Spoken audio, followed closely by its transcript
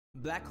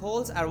Black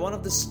holes are one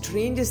of the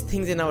strangest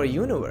things in our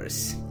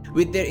universe.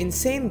 With their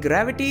insane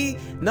gravity,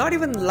 not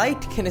even light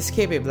can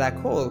escape a black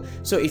hole.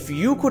 So if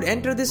you could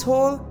enter this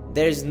hole,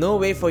 there is no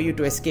way for you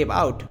to escape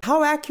out.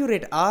 How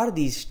accurate are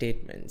these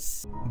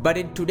statements? But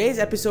in today's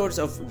episodes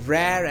of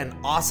rare and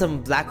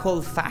awesome black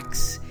hole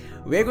facts,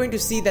 we're going to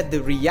see that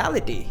the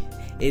reality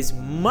is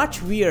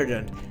much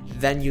weirder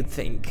than you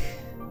think.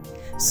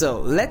 So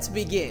let's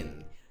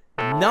begin.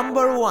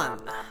 Number 1.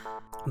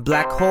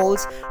 Black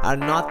holes are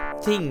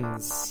not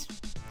things.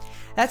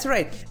 That's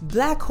right,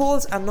 black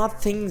holes are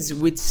not things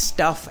with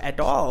stuff at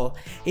all.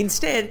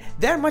 Instead,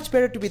 they're much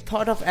better to be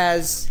thought of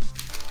as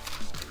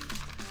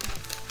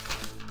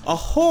a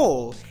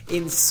hole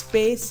in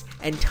space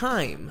and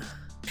time.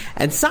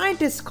 And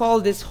scientists call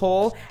this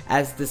hole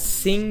as the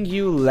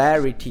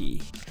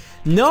singularity.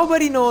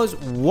 Nobody knows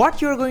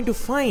what you're going to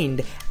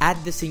find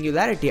at the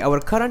singularity. Our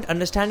current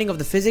understanding of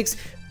the physics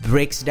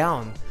breaks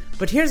down.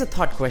 But here's a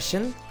thought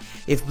question.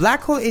 If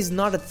black hole is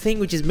not a thing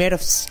which is made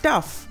of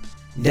stuff,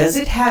 does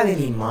it have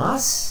any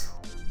mass?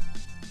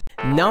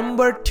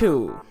 Number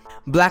 2.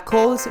 Black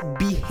holes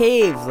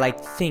behave like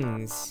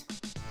things.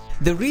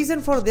 The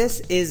reason for this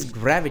is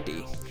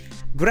gravity.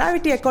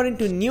 Gravity, according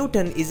to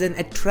Newton, is an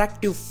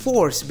attractive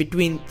force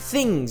between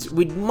things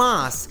with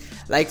mass.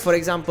 Like, for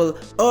example,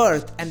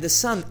 Earth and the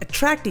Sun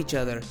attract each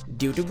other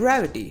due to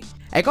gravity.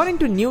 According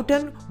to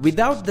Newton,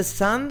 without the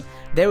Sun,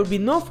 there would be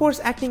no force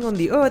acting on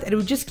the Earth and it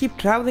would just keep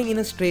traveling in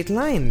a straight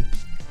line.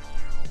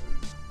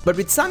 But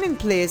with Sun in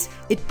place,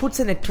 it puts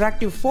an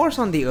attractive force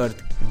on the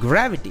Earth,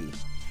 gravity.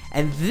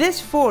 And this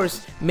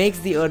force makes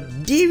the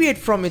Earth deviate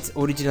from its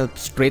original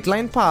straight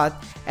line path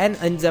and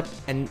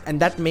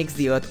that makes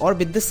the Earth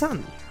orbit the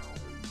Sun.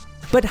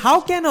 But how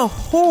can a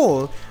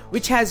hole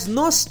which has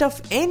no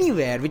stuff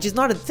anywhere, which is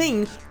not a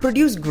thing,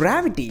 produce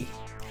gravity?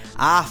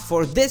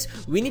 For this,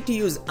 we need to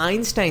use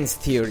Einstein's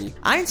theory.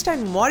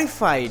 Einstein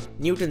modified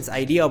Newton's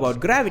idea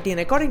about gravity, and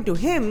according to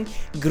him,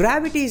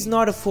 gravity is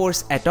not a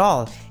force at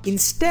all.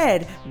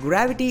 Instead,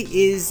 gravity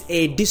is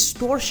a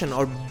distortion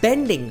or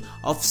bending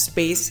of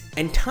space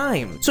and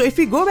time. So if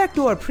we go back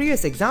to our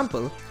previous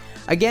example,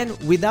 again,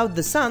 without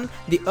the Sun,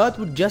 the Earth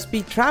would just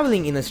be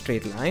traveling in a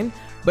straight line.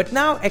 But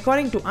now,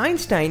 according to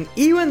Einstein,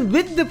 even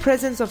with the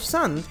presence of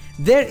Sun,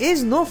 there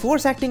is no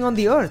force acting on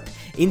the Earth.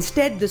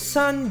 Instead, the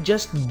Sun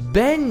just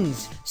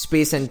bends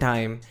space and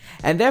time.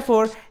 And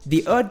therefore,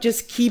 the Earth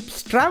just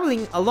keeps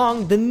traveling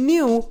along the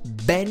new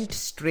bent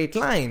straight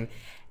line.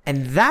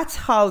 And that's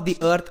how the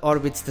Earth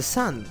orbits the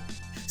Sun.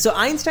 So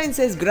Einstein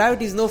says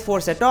gravity is no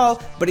force at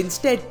all, but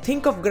instead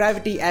think of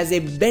gravity as a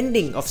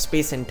bending of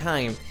space and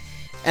time.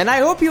 And I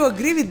hope you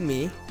agree with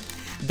me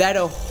that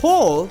a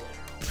hole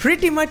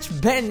pretty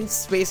much bends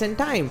space and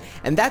time,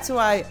 and that's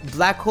why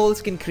black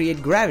holes can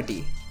create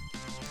gravity.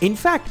 In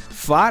fact,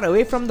 far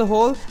away from the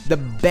hole, the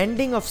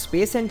bending of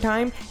space and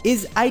time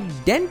is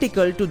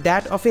identical to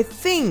that of a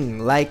thing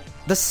like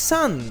the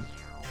Sun.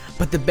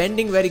 But the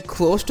bending very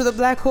close to the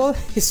black hole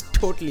is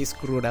totally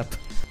screwed up.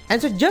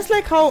 And so just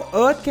like how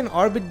Earth can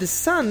orbit the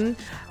Sun,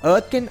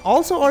 Earth can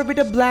also orbit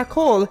a black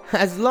hole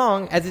as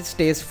long as it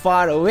stays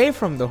far away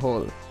from the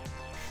hole.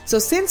 So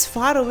since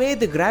far away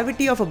the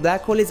gravity of a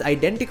black hole is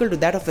identical to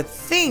that of a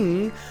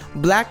thing,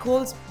 black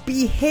holes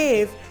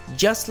behave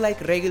just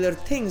like regular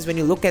things when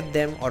you look at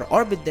them or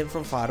orbit them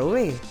from far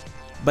away.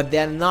 But they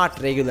are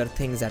not regular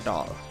things at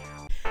all.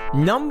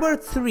 Number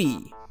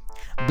 3.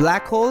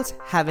 Black holes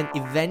have an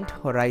event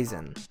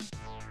horizon.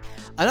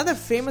 Another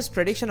famous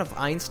prediction of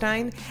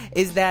Einstein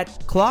is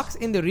that clocks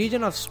in the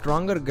region of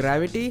stronger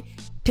gravity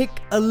tick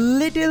a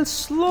little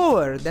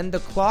slower than the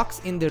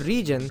clocks in the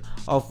region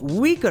of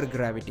weaker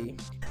gravity.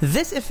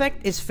 This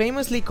effect is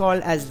famously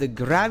called as the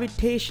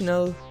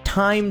gravitational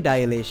time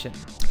dilation.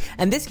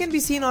 And this can be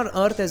seen on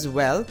Earth as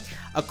well.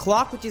 A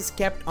clock which is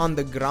kept on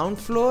the ground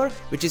floor,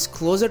 which is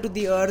closer to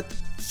the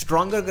Earth,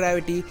 stronger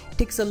gravity,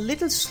 ticks a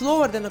little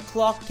slower than a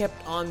clock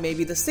kept on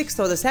maybe the 6th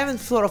or the 7th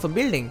floor of a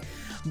building.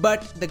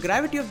 But the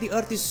gravity of the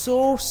Earth is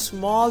so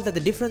small that the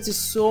difference is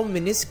so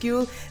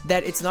minuscule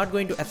that it's not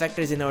going to affect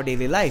us in our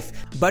daily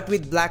life. But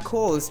with black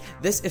holes,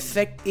 this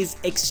effect is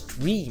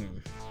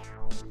extreme.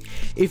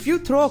 If you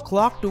throw a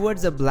clock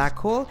towards a black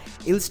hole,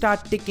 it'll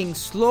start ticking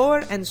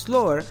slower and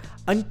slower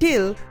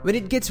until when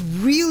it gets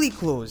really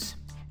close.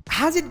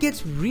 As it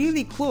gets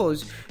really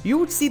close, you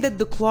would see that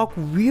the clock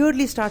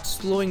weirdly starts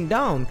slowing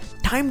down.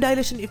 Time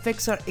dilation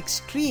effects are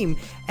extreme,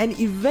 and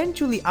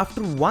eventually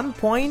after one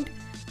point,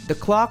 the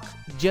clock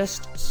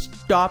just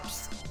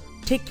stops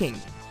ticking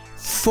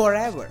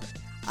forever.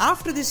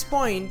 After this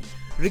point,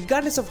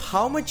 regardless of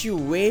how much you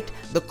wait,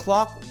 the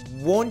clock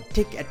won't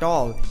tick at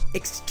all.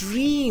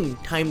 Extreme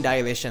time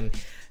dilation.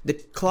 The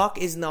clock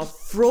is now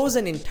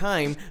frozen in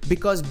time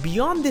because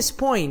beyond this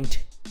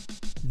point,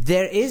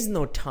 there is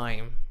no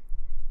time.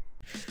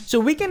 So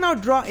we can now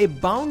draw a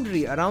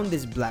boundary around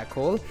this black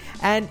hole,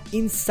 and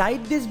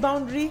inside this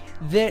boundary,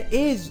 there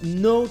is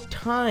no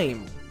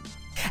time.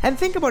 And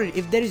think about it,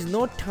 if there is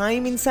no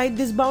time inside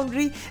this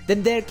boundary,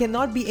 then there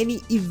cannot be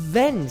any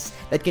events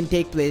that can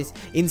take place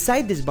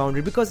inside this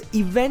boundary because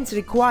events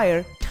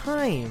require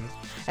time.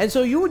 And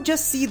so you would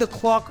just see the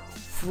clock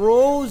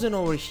frozen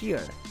over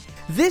here.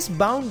 This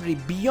boundary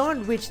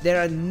beyond which there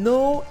are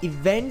no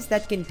events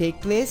that can take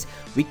place,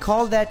 we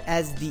call that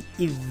as the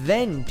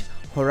event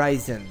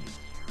horizon.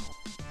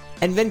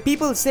 And when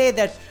people say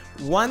that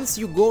once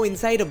you go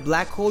inside a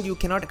black hole you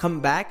cannot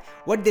come back,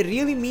 what they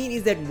really mean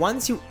is that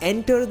once you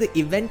enter the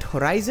event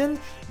horizon,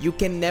 you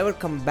can never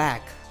come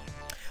back.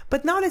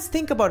 But now let's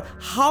think about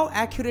how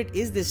accurate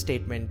is this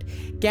statement.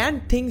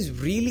 Can things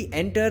really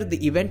enter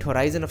the event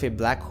horizon of a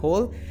black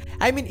hole?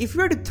 I mean, if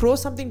you were to throw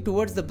something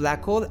towards the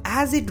black hole,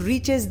 as it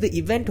reaches the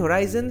event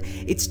horizon,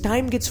 its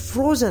time gets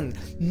frozen.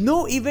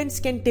 No events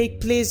can take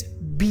place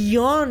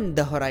beyond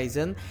the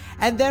horizon,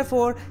 and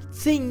therefore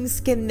things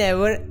can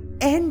never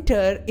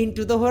enter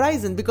into the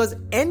horizon, because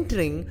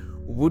entering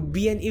would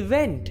be an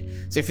event.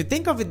 So if you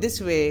think of it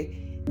this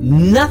way,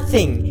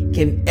 nothing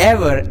can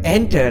ever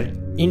enter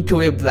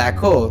into a black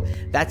hole.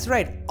 That's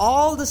right,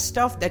 all the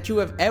stuff that you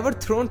have ever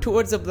thrown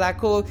towards a black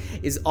hole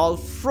is all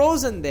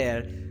frozen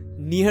there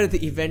near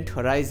the event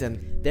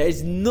horizon. There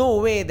is no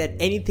way that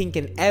anything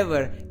can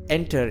ever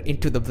enter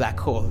into the black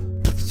hole.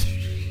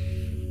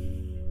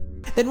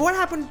 Then what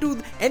happened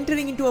to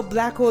entering into a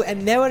black hole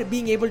and never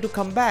being able to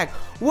come back?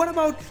 What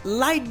about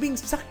light being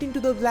sucked into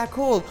the black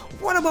hole?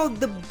 What about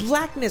the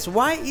blackness?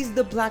 Why is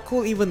the black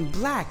hole even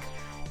black?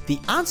 The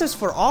answers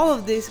for all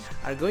of this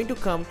are going to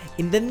come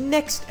in the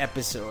next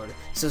episode,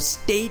 so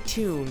stay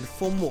tuned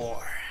for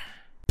more.